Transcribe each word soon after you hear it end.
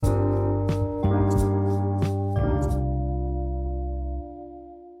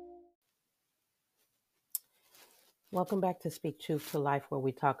Welcome back to Speak Truth to Life, where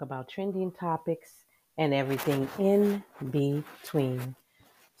we talk about trending topics and everything in between.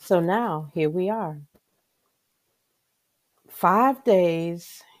 So now, here we are, 5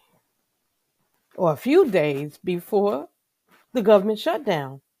 days or a few days before the government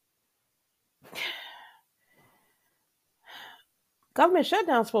shutdown. Government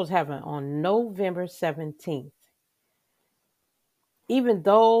shutdown is supposed to happen on November 17th. Even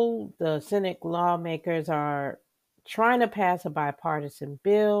though the Senate lawmakers are trying to pass a bipartisan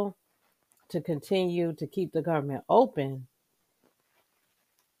bill to continue to keep the government open,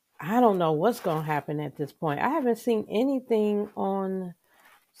 I don't know what's going to happen at this point. I haven't seen anything on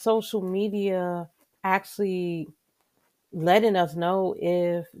social media actually letting us know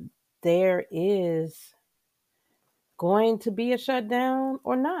if there is going to be a shutdown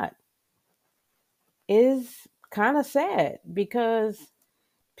or not. It's kind of sad because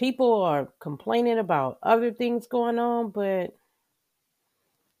people are complaining about other things going on, but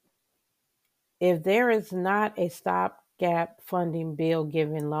if there is not a stopgap funding bill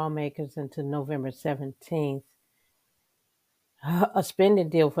giving lawmakers until November 17th, a spending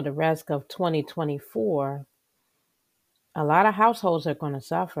deal for the rest of 2024, a lot of households are going to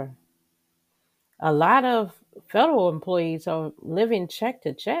suffer. A lot of federal employees are living check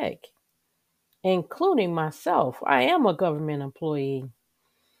to check, including myself. I am a government employee.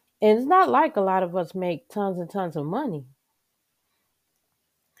 And it's not like a lot of us make tons and tons of money.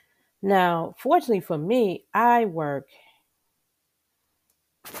 Now, fortunately for me, I work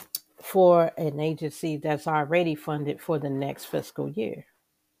for an agency that's already funded for the next fiscal year.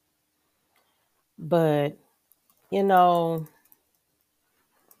 But, you know,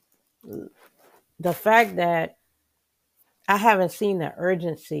 the fact that I haven't seen the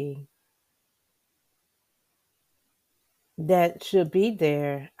urgency that should be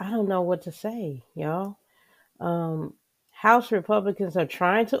there, I don't know what to say, y'all. Um, House Republicans are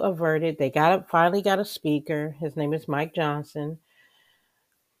trying to avert it. They finally got a speaker. His name is Mike Johnson.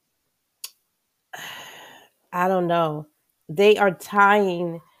 I don't know. They are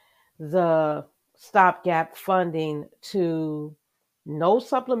tying the stopgap funding to no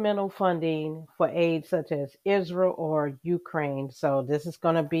supplemental funding for aid such as Israel or Ukraine. So this is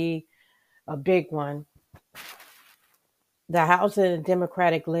going to be a big one. The House and the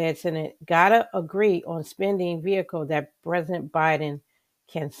Democratic-led Senate gotta agree on spending vehicle that President Biden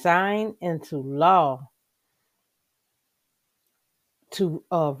can sign into law to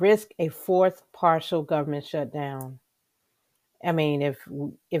risk a fourth partial government shutdown. I mean, if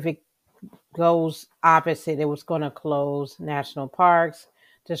it goes opposite, it was going to close national parks,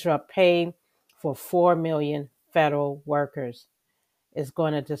 disrupt pay for 4 million federal workers. It's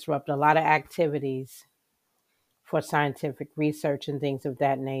going to disrupt a lot of activities for scientific research and things of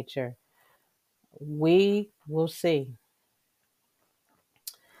that nature. We will see.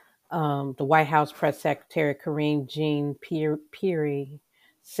 The White House Press Secretary Karine Jean-Pierre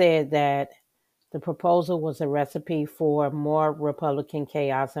said that the proposal was a recipe for more Republican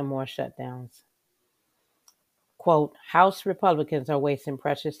chaos and more shutdowns. Quote, House Republicans are wasting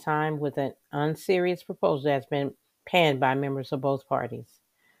precious time with an unserious proposal that's been panned by members of both parties.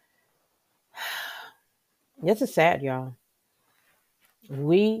 This is sad, y'all.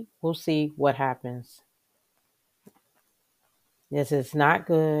 We will see what happens. This is not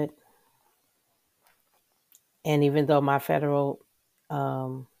good. And even though my federal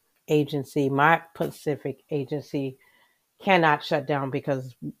agency, my Pacific agency, cannot shut down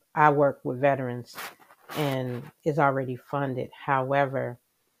because I work with veterans and is already funded. However,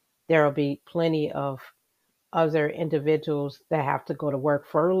 there will be plenty of other individuals that have to go to work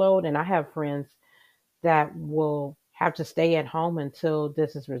furloughed, and I have friends that will have to stay at home until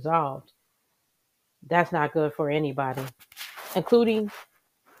this is resolved. That's not good for anybody, including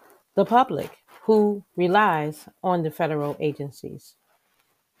the public who relies on the federal agencies.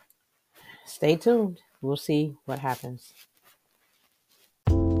 Stay tuned. We'll see what happens.